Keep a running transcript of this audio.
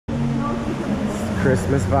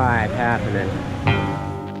Christmas vibe happening.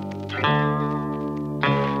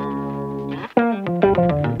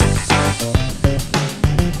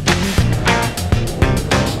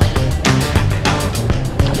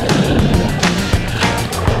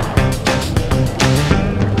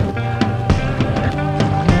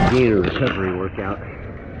 Gainer recovery workout.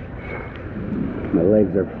 My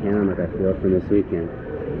legs are hammered, I feel, from this weekend.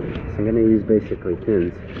 So I'm going to use basically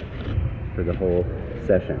pins for the whole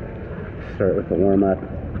session. Start with the warm-up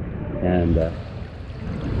and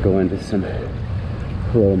go into some a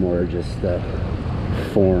little more just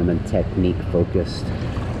form and technique focused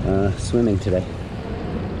swimming today.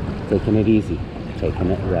 Taking it easy, taking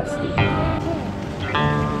it resty.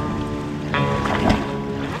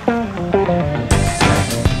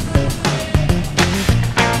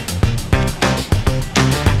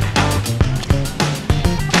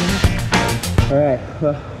 Alright,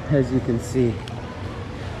 well, as you can see,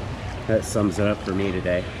 that sums it up for me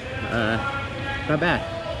today. Not bad.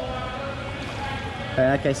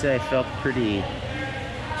 Like I said, I felt pretty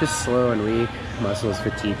just slow and weak. Muscles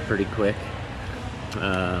fatigued pretty quick.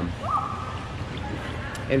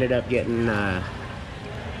 Ended up getting about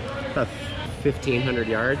 1,500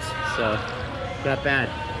 yards, so not bad.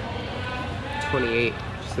 28,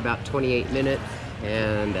 just about 28 minutes,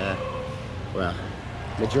 and well,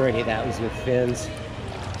 majority of that was with fins,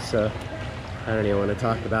 so I don't even want to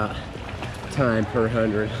talk about time per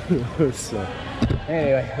 100. So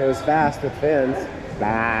anyway, it was fast with fins, but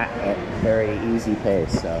at very easy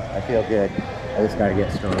pace, so I feel good. I just gotta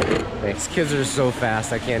get strong. These kids are so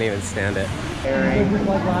fast, I can't even stand it. Alright,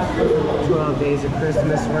 12 days of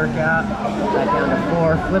Christmas workout. Back down to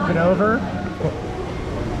 4, flip it over.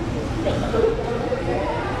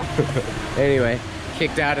 Anyway,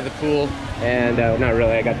 kicked out of the pool, and not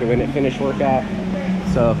really, I got the finish workout.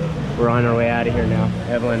 So we're on our way out of here now.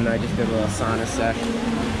 Evelyn and I just did a little sauna sesh.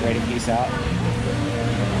 Ready to peace out?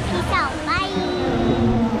 Peace out, bye.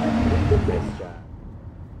 Nice job.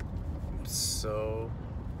 I'm so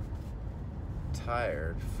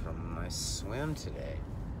tired from my swim today.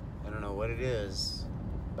 I don't know what it is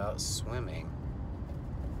about swimming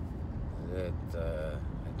that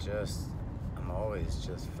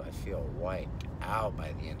I feel wiped out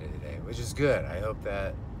by the end of the day, which is good. I hope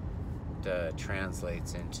that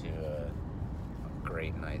translates into a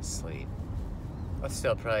great night's sleep. I'll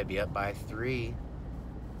still probably be up by 3,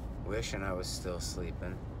 wishing I was still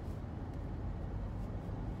sleeping.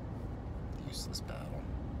 Useless battle.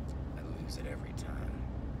 I lose it every time.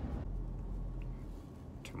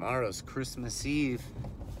 Tomorrow's Christmas Eve.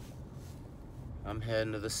 I'm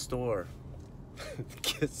heading to the store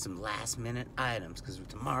to get some last minute items, because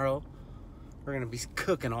tomorrow we're gonna be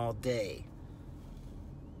cooking all day.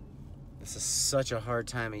 This is such a hard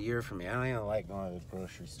time of year for me. I don't even like going to the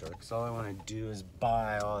grocery store, because all I want to do is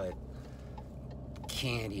buy all that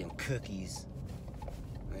candy and cookies,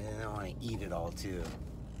 and then I want to eat it all too.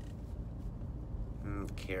 I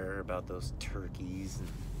don't care about those turkeys and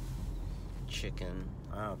chicken.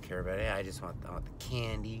 I don't care about it. I want the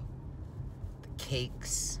candy, the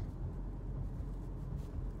cakes,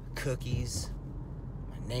 the cookies.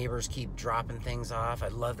 My neighbors keep dropping things off. I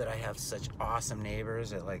love that I have such awesome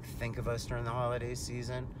neighbors that like think of us during the holiday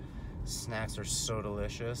season. Snacks are so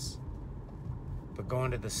delicious. But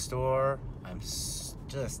going to the store, I'm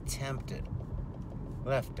just tempted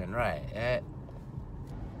left and right.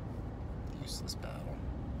 Useless battle.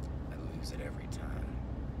 I lose it every time.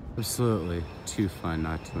 Absolutely too fun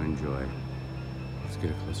not to enjoy. Let's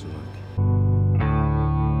get a closer look.